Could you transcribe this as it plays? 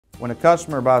When a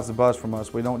customer buys the bus from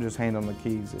us, we don't just hand them the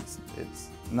keys. It's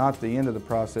not the end of the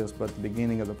process, but the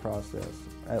beginning of the process.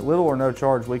 At little or no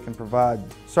charge, we can provide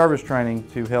service training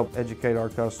to help educate our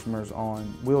customers on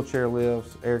wheelchair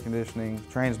lifts, air conditioning,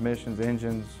 transmissions,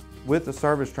 engines. With the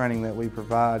service training that we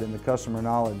provide and the customer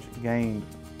knowledge gained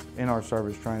in our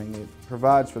service training, it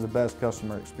provides for the best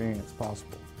customer experience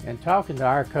possible. And talking to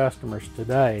our customers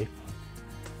today,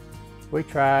 we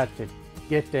try to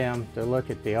get them to look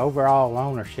at the overall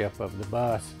ownership of the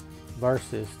bus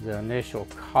versus the initial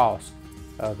cost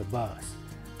of the bus.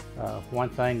 One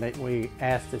thing that we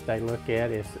ask that they look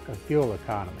at is fuel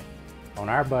economy. On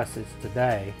our buses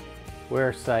today,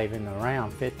 we're saving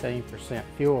around 15%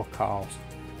 fuel cost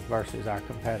versus our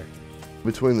competitors.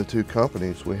 Between the two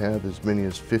companies, we have as many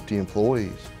as 50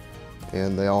 employees,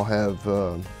 and they all have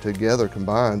together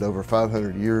combined over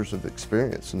 500 years of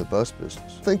experience in the bus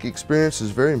business. I think experience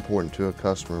is very important to a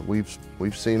customer.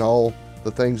 We've seen all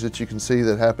the things that you can see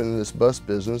that happen in this bus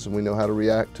business, and we know how to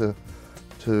react to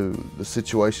the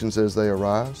situations as they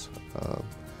arise.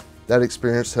 That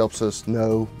experience helps us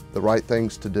know the right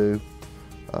things to do,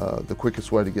 the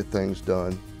quickest way to get things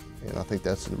done, and I think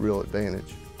that's a real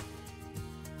advantage.